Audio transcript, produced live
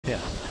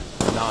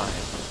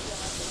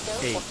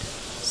8,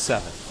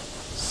 7,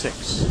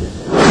 6,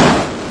 5,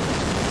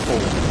 4,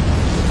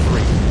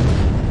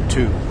 3,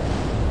 2,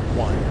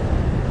 1,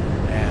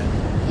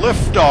 and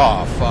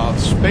liftoff of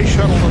Space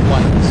Shuttle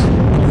Atlantis,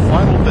 the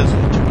final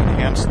visit to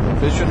enhance the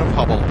vision of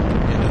Hubble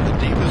into the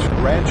deepest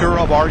grandeur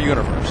of our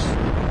universe.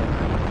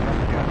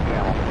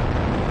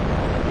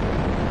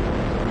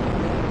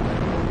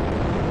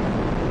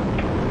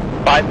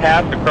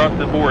 Bypass across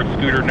the board,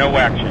 Scooter, no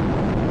action.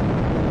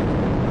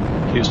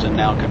 Houston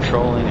now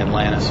controlling,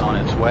 Atlantis on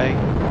its way.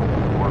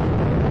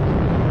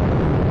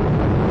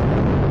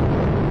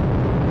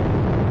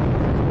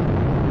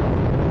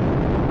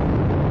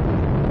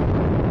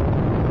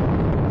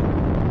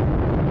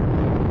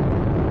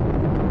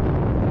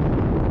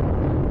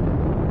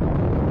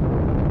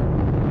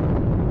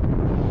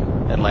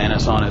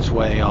 Atlantis on its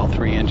way, all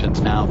three engines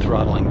now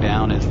throttling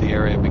down as the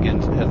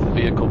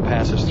vehicle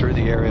passes through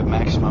the area of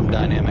maximum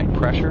dynamic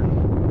pressure.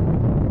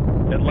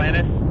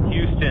 Atlantis,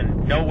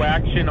 Houston, no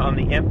action on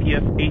the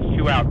MPS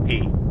H2 out P.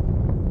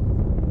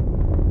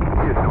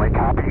 Houston, we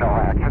copy, no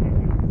action.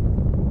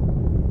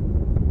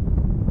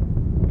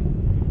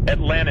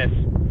 Atlantis,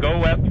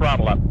 go at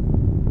throttle up.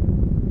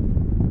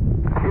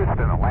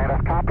 Houston,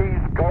 Atlantis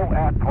copies, go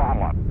at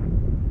throttle up.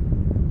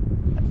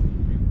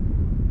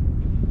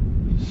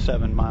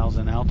 7 miles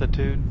in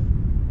altitude.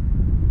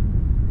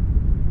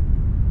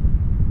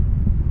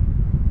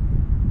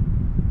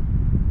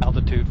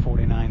 Altitude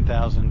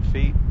 49,000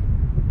 feet.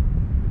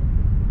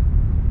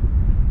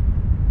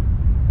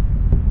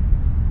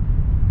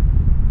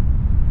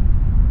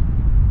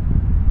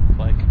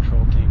 Flight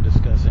control team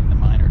discussing the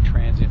minor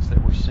transients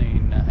that were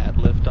seen at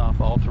liftoff.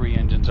 All three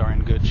engines are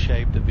in good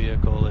shape. The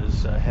vehicle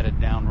is headed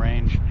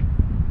downrange.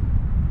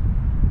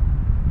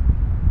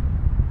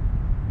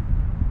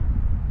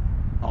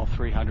 All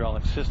three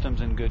hydraulic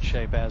systems in good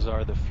shape, as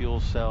are the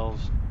fuel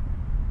cells.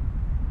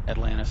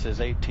 Atlantis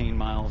is 18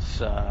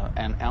 miles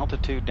and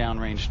altitude,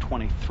 downrange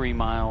 23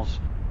 miles.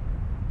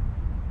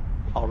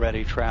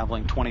 Already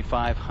traveling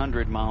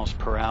 2,500 miles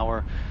per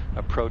hour,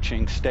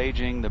 approaching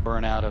staging, the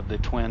burnout of the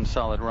twin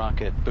solid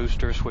rocket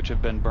boosters, which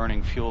have been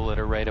burning fuel at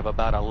a rate of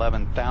about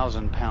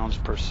 11,000 pounds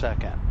per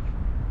second.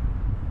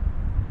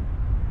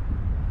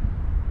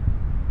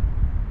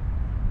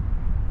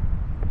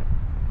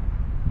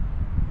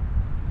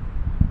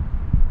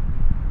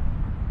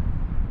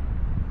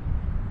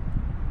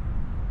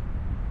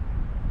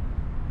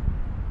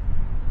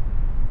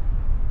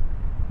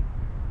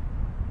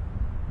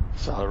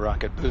 Solid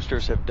rocket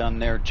boosters have done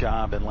their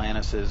job.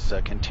 Atlantis is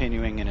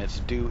continuing in its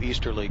due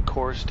easterly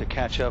course to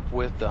catch up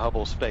with the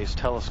Hubble Space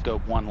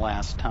Telescope one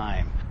last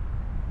time.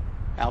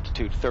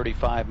 Altitude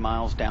 35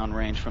 miles,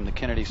 downrange from the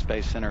Kennedy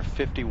Space Center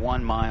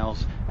 51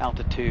 miles,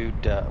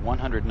 altitude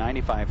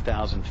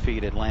 195,000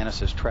 feet.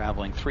 Atlantis is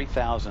traveling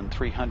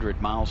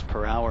 3,300 miles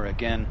per hour.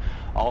 Again,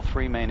 all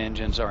three main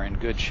engines are in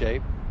good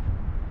shape,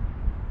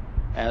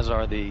 as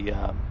are the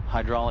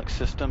hydraulic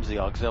systems, the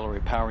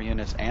auxiliary power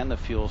units, and the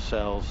fuel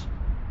cells.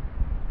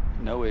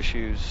 No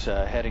issues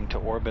heading to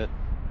orbit.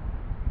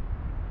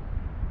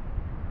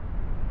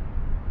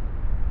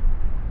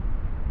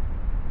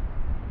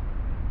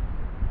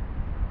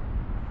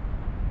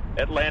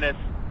 Atlantis,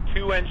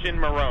 two-engine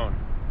Maroon.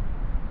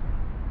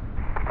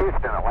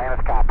 Houston,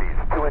 Atlantis copies,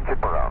 two-engine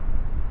Maroon.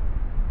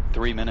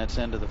 3 minutes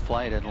into the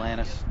flight,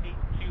 Atlantis.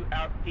 H2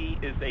 out P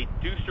is a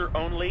deucer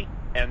only,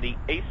 and the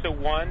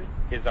ASA-1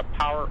 is a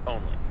power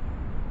only.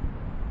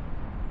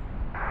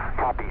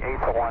 Copy,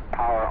 ASA-1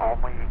 power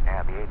only,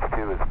 and the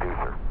H2 is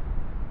deucer.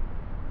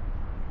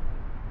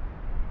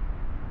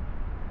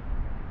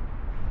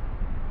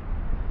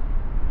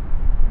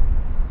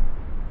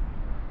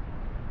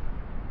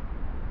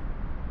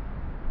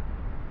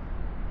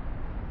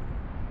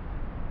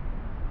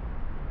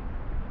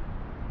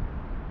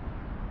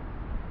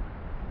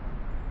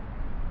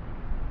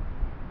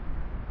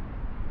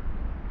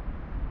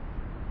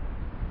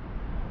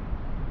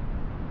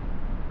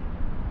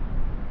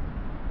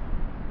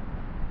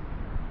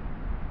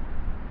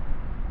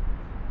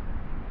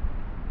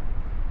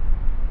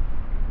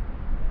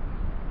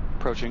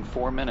 Approaching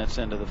 4 minutes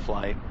into the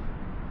flight.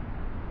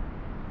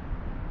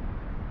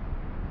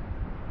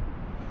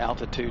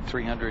 Altitude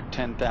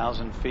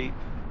 310,000 feet,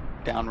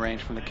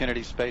 downrange from the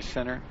Kennedy Space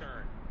Center.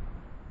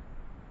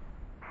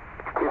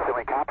 Houston,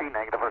 we copy,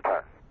 negative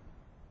return.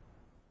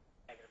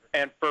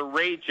 And for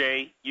Ray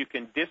J, you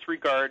can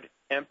disregard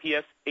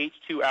MPS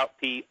H2 out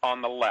P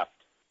on the left.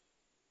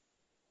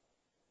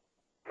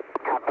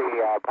 Copy,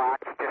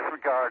 box,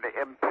 disregard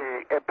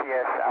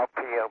MPS out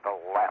P on the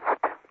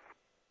left.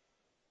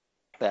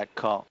 That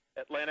call.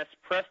 Atlantis,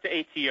 press to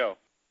ATO.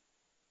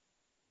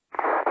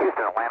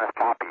 Houston, Atlantis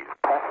copies,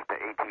 press to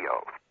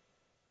ATO.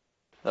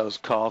 Those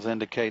calls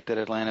indicate that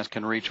Atlantis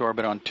can reach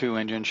orbit on two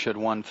engines should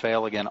one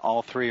fail. Again,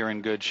 all three are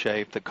in good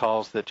shape. The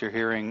calls that you're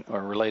hearing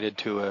are related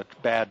to a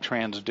bad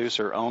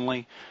transducer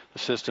only. The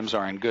systems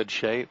are in good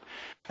shape.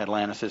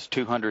 Atlantis is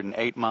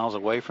 208 miles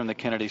away from the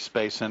Kennedy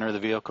Space Center. The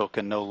vehicle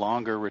can no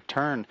longer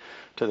return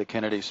to the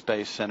Kennedy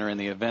Space Center in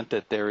the event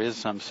that there is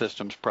some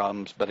systems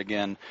problems. But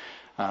again,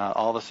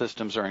 All the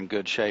systems are in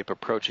good shape,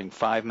 approaching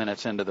 5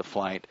 minutes into the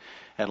flight.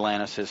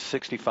 Atlantis is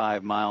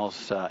 65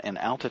 miles in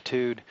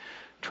altitude,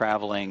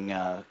 traveling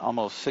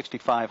almost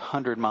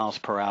 6,500 miles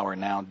per hour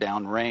now,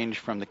 downrange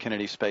from the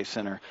Kennedy Space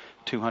Center,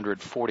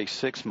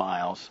 246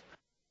 miles.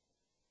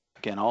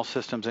 Again, all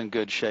systems in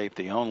good shape.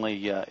 The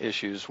only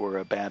issues were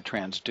a bad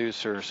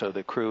transducer, so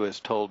the crew is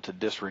told to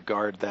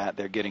disregard that.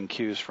 They're getting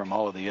cues from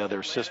all of the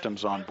other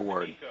systems on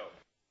board.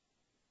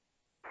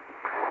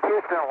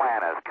 Houston,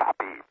 Atlantis,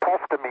 copy.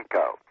 Pulse to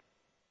MECO.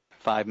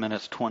 5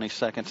 minutes, 20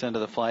 seconds into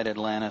the flight,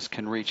 Atlantis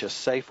can reach a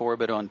safe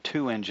orbit on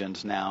 2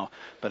 engines now,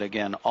 but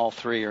again, all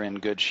 3 are in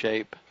good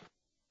shape.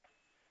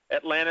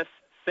 Atlantis,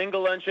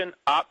 single engine,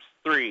 ops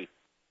 3.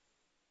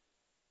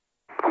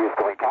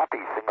 Houston, we copy.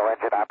 Single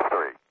engine, ops 3.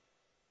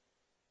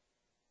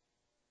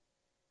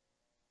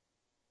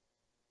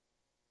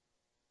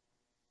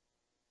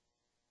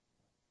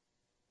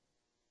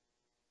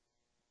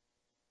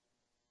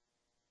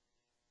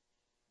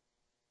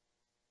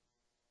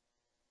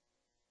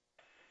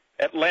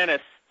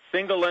 Atlantis,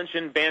 single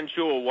engine,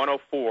 Banjul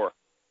 104.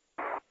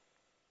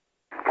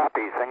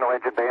 Copy. Single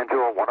engine,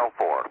 Banjul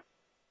 104.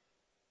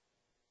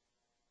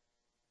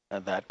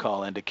 That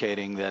call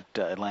indicating that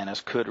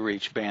Atlantis could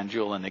reach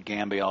Banjul in the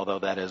Gambia, although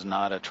that is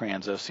not a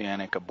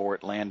transoceanic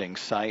abort landing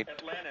site.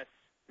 Atlantis,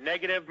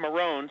 negative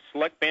Marone,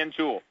 select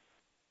Banjul.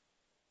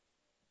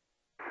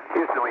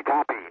 Houston, we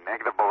copy.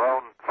 Negative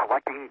Marone,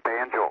 selecting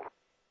Banjul.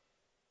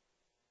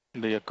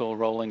 Vehicle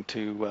rolling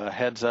to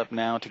heads up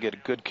now to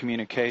get good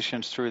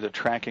communications through the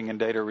tracking and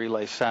data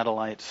relay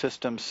satellite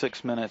system.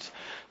 6 minutes,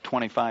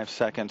 25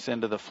 seconds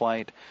into the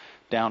flight.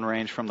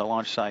 Downrange from the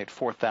launch site,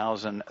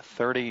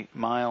 4,030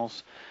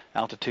 miles.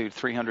 Altitude,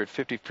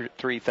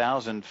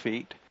 353,000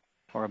 feet,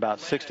 or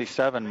about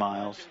 67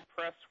 miles.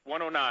 Press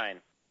 109.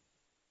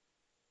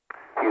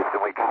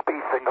 Houston, we copy.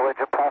 Single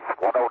engine, press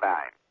 109.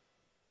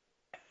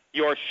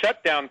 Your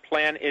shutdown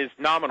plan is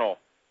nominal.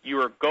 You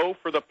are go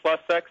for the plus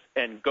X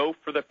and go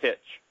for the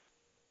pitch.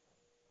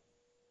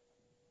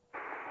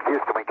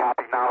 Houston, we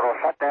copy. Nominal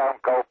shutdown.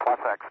 Go plus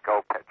X.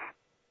 Go pitch.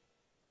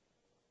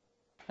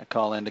 A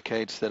call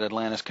indicates that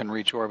Atlantis can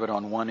reach orbit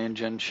on 1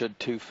 engine should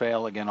 2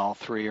 fail. Again, all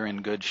 3 are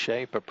in good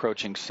shape,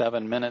 approaching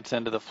 7 minutes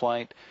into the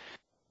flight.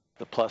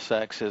 The plus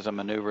X is a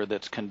maneuver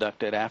that's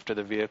conducted after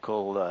the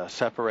vehicle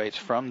separates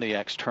from the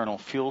external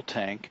fuel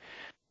tank.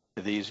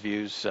 These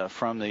views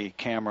from the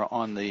camera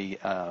on the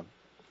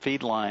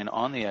feed line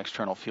on the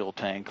external fuel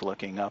tank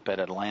looking up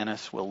at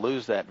Atlantis. We'll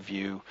lose that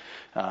view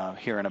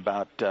here in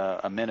about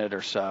a minute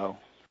or so.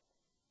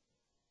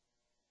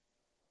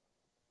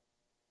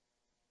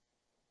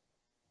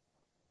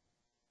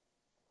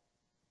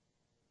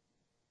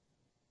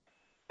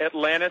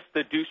 Atlantis,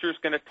 the deucer's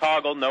going to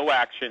toggle, no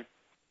action.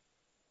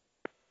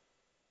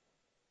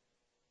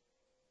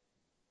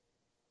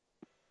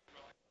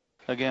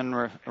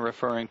 Again,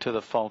 referring to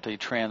the faulty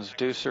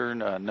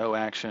transducer, no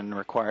action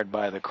required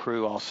by the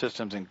crew. All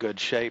systems in good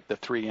shape. The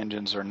 3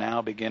 engines are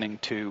now beginning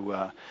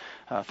to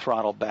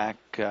throttle back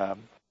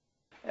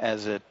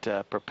as it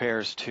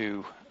prepares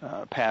to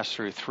pass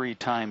through 3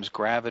 times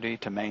gravity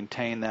to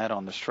maintain that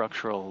on the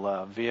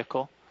structural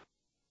vehicle.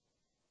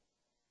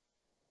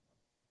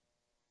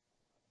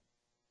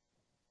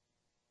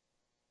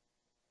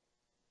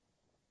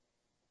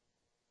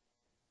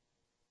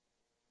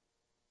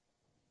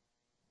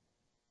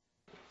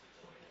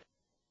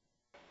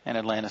 And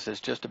Atlantis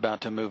is just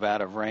about to move out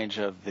of range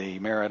of the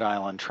Merritt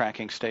Island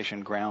tracking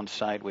station ground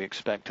site. We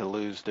expect to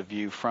lose the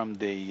view from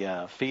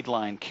the feed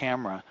line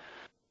camera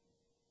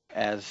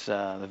as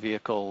the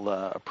vehicle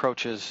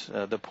approaches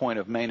the point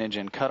of main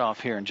engine cutoff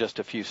here in just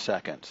a few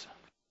seconds.